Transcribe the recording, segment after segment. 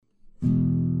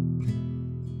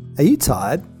Are you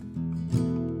tired?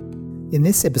 In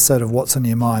this episode of What's on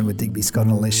Your Mind with Digby Scott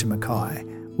and Alicia Mackay,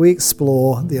 we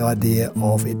explore the idea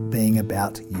of it being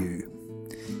about you.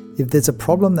 If there's a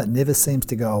problem that never seems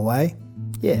to go away,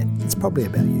 yeah, it's probably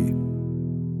about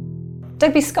you.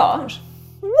 Digby Scott,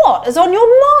 what is on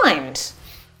your mind?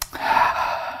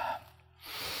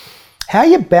 How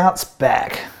you bounce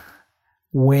back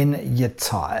when you're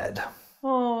tired.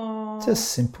 Oh.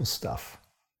 Just simple stuff.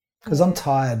 Because I'm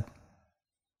tired.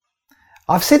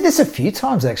 I've said this a few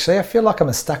times actually. I feel like I'm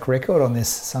a stuck record on this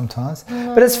sometimes.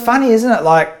 But it's funny, isn't it?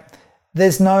 Like,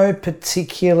 there's no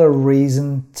particular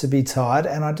reason to be tired,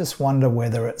 and I just wonder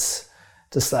whether it's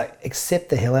just like accept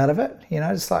the hell out of it. You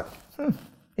know, just like,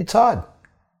 you're tired.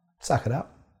 Suck it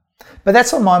up. But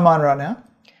that's on my mind right now.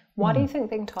 Why do you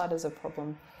think being tired is a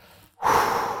problem?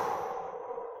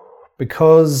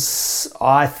 Because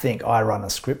I think I run a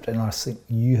script, and I think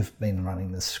you have been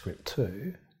running this script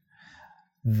too,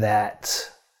 that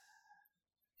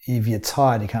if you're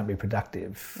tired, you can't be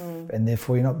productive, and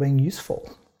therefore you're not being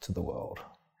useful to the world.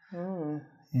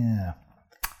 Yeah.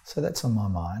 So that's on my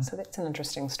mind. So that's an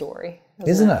interesting story,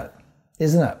 Isn't it?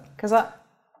 Isn't it? Because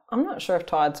I'm not sure if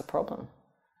tired's a problem.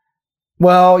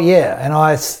 Well, yeah, and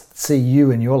I see you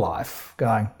in your life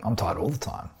going, I'm tired all the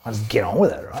time. I just get on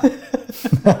with it, right?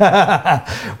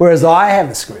 Whereas I have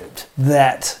a script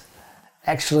that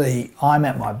actually I'm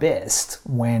at my best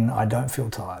when I don't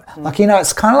feel tired. Like, you know,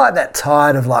 it's kind of like that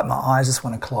tired of like my eyes just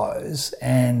want to close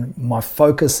and my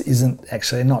focus isn't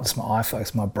actually, not just my eye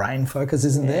focus, my brain focus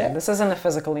isn't there. This isn't a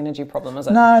physical energy problem, is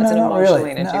it? No, it's an not emotional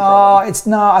really. energy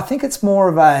problem. I think it's more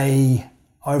of a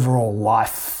overall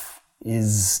life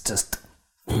is just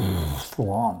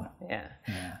full on. Yeah.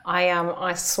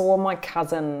 I saw my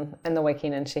cousin in the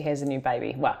weekend and she has a new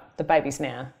baby. Well, the baby's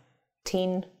now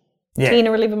 10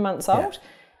 or 11 months old. Yeah.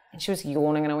 And she was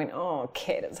yawning and I went, oh,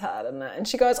 Kat, it's hard, isn't it? And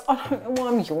she goes, I don't know why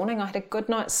I'm yawning. I had a good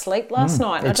night's sleep last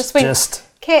night. And I just went,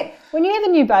 Kat, when you have a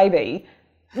new baby,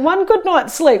 one good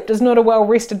night's sleep does not a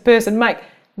well-rested person make.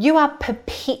 You are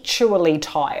perpetually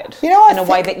tired, in a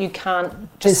way that you can't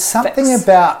just There's something fix.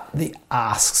 about the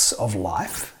asks of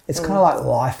life. It's kind of like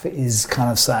life is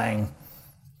kind of saying,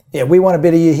 yeah, we want a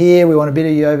bit of you here, we want a bit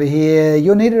of you over here,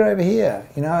 you're needed over here,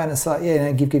 you know, and it's like,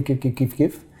 yeah,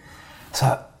 give.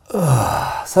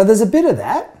 So there's a bit of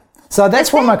that. So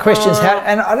that's what my question is, how,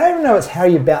 and I don't even know it's how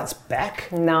you bounce back.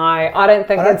 No, I don't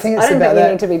think you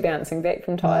need to be bouncing back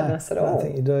from tiredness at all. I don't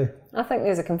think you do. I think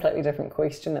there's a completely different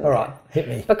question in there. All right, hit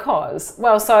me. Because,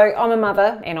 so I'm a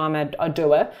mother and I'm a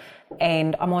doer,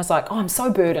 and I'm always like, I'm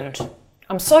so burdened.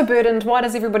 Why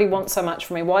does everybody want so much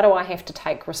from me? Why do I have to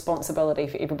take responsibility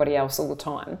for everybody else all the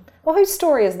time? Well, whose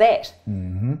story is that?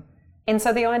 Mm-hmm. And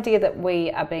so the idea that we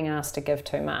are being asked to give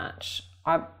too much,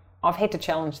 I've had to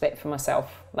challenge that for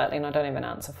myself lately, and I don't have an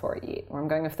answer for it yet. Where I'm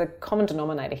going, if the common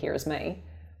denominator here is me,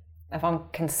 if I'm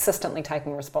consistently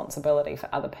taking responsibility for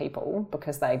other people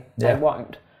because they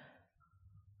won't,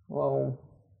 well,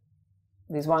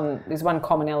 there's one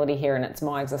commonality here, and it's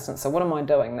my existence. So what am I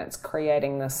doing that's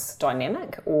creating this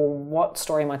dynamic, or what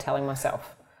story am I telling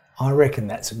myself? I reckon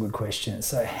that's a good question.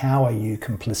 So how are you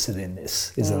complicit in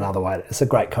this is another way. It's a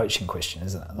great coaching question,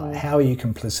 isn't it? Like, how are you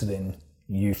complicit in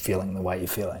you feeling the way you're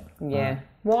feeling? Yeah.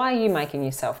 Why are you making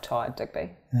yourself tired,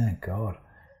 Digby? Oh, God.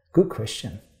 Good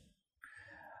question.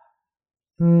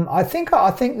 I think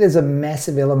there's a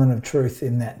massive element of truth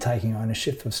in that taking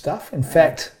ownership of stuff. In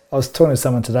fact, I was talking to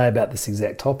someone today about this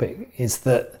exact topic, is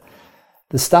that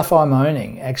the stuff I'm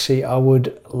owning, actually, I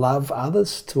would love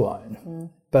others to own.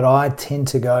 But I tend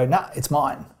to go, nah, it's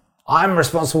mine. I'm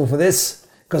responsible for this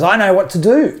because I know what to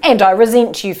do. And I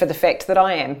resent you for the fact that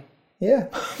I am. Yeah,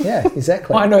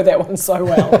 exactly. I know that one so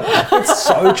well. It's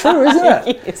so true, isn't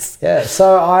it? Yes. Yeah,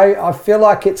 so I feel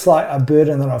like it's like a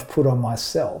burden that I've put on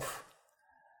myself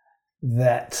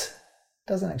that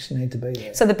doesn't actually need to be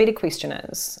there. So the better question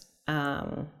is,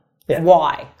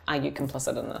 why are you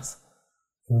complicit in this?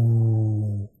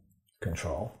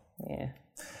 Control. Yeah.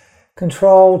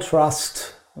 Control,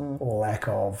 trust, or lack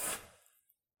of,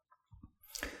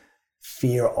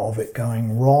 fear of it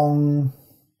going wrong,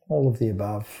 all of the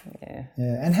above. Yeah.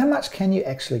 And how much can you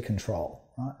actually control,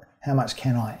 right? How much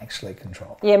can I actually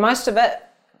control? Yeah, most of it,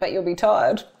 but you'll be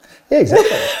tired. Yeah,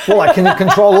 exactly. Well, I can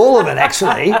control all of it,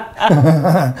 actually.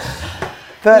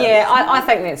 But yeah, I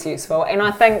think that's useful. And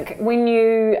I think when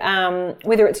you,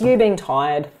 whether it's you being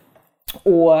tired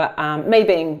or me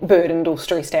being burdened or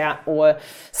stressed out, or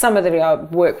somebody I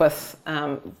work with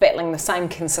battling the same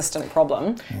consistent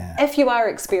problem, if you are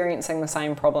experiencing the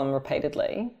same problem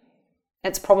repeatedly,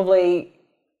 it's probably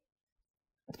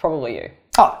you.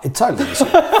 Oh, it totally is.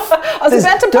 I was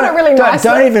about to put it really nicely.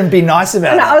 Don't even be nice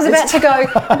about it. No, I was about to go,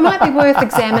 it might be worth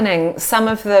examining some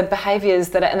of the behaviours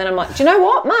that are, and then I'm like, do you know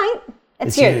what, mate?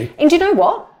 It's you. And do you know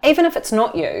what? Even if it's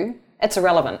not you, it's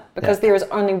irrelevant because there is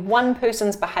only one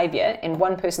person's behaviour and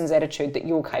one person's attitude that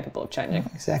you're capable of changing.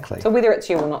 Exactly. So whether it's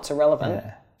you or not, it's irrelevant.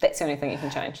 Yeah. That's the only thing you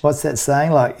can change. What's that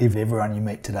saying? Like, if everyone you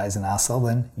meet today is an arsehole,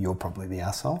 then you're probably the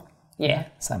arsehole. Yeah.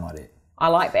 Same idea. I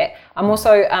like that. I'm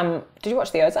also, did you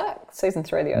watch The Ozark? Season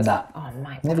 3 of The Ozark? No. Oh,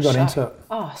 mate. Never got into it.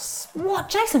 Oh, what?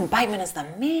 Jason Bateman is the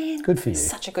man. Good for you.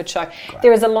 Such a good show. Great.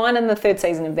 There is a line in the 3rd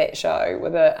season of that show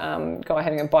with a guy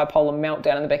having a bipolar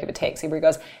meltdown in the back of a taxi where he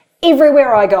goes,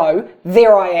 everywhere I go,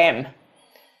 there I am.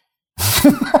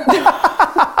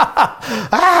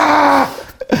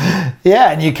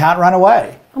 Yeah, and you can't run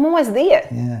away. I'm always there.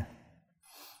 Yeah.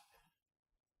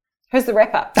 Who's the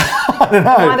wrap-up? I don't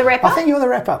know. Am I the wrap-up? I think you're the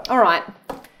wrap-up. All right.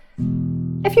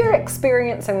 If you're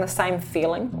experiencing the same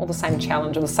feeling or the same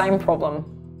challenge or the same problem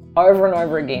over and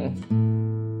over again,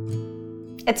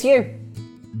 it's you.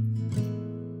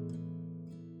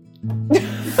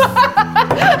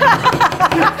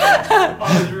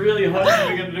 I was really hoping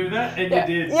you were going to do that, and you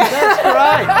did. Yeah.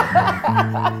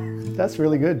 That's great. That's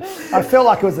really good. I felt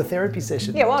like it was a therapy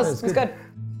session. Yeah, it was. It was good.